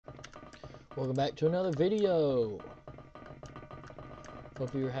Welcome back to another video.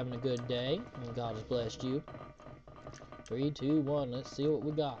 Hope you're having a good day and God has blessed you. 3, 2, 1, let's see what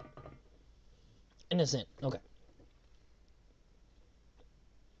we got. Innocent, okay.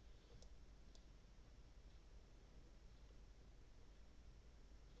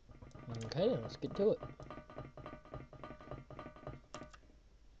 Okay, then let's get to it.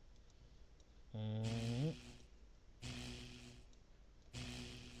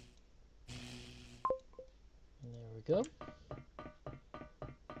 There we go.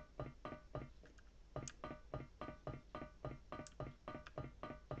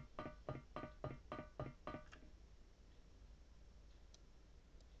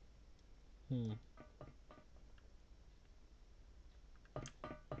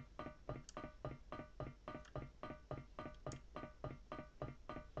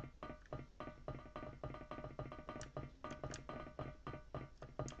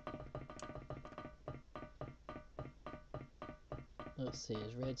 Let's see,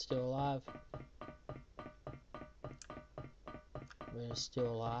 is Red still alive? Red is still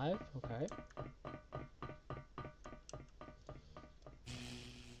alive, okay.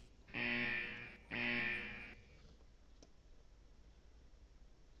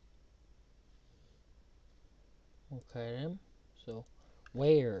 Okay then, so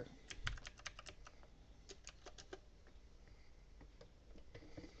where?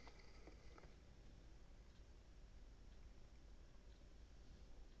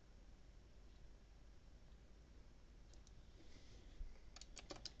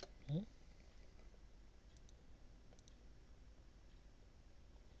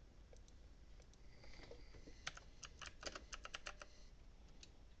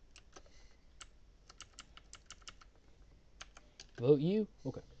 Vote you?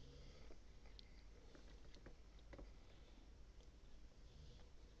 Okay.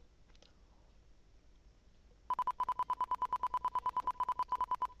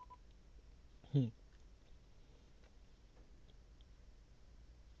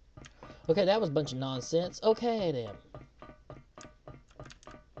 Okay, that was a bunch of nonsense. Okay then.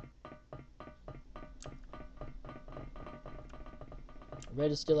 Red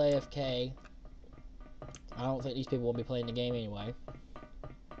is still AFK. I don't think these people will be playing the game anyway.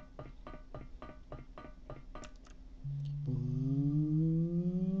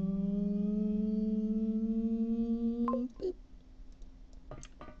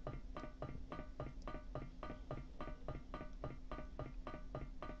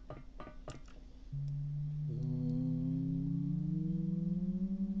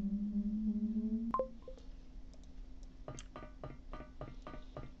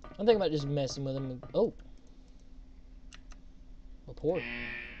 I'm thinking about just messing with him. Oh. Report.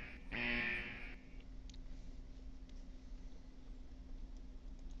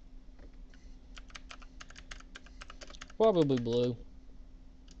 Probably blue.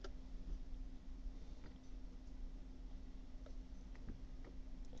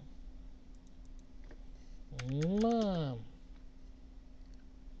 Mom.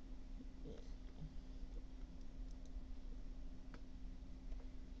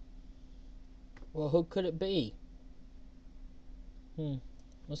 Well, who could it be?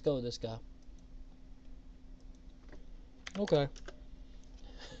 Let's go with this guy. Okay.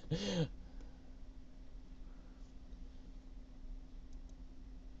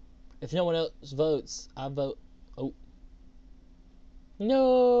 If no one else votes, I vote. Oh.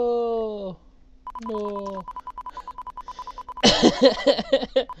 No. No.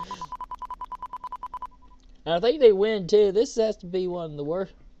 I think they win too. This has to be one of the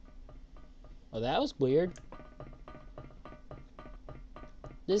worst. Oh, that was weird.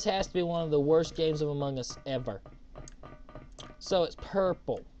 This has to be one of the worst games of Among Us ever. So it's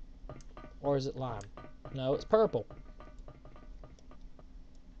purple. Or is it lime? No, it's purple.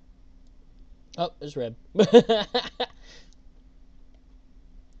 Oh, it's red.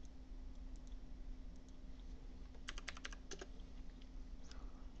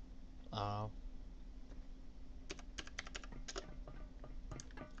 Oh.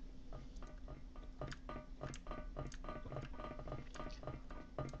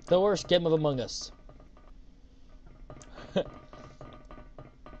 The worst game of Among Us.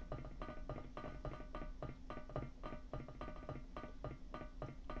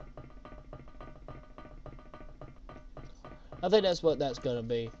 I think that's what that's going to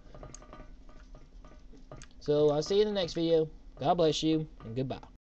be. So I'll see you in the next video. God bless you, and goodbye.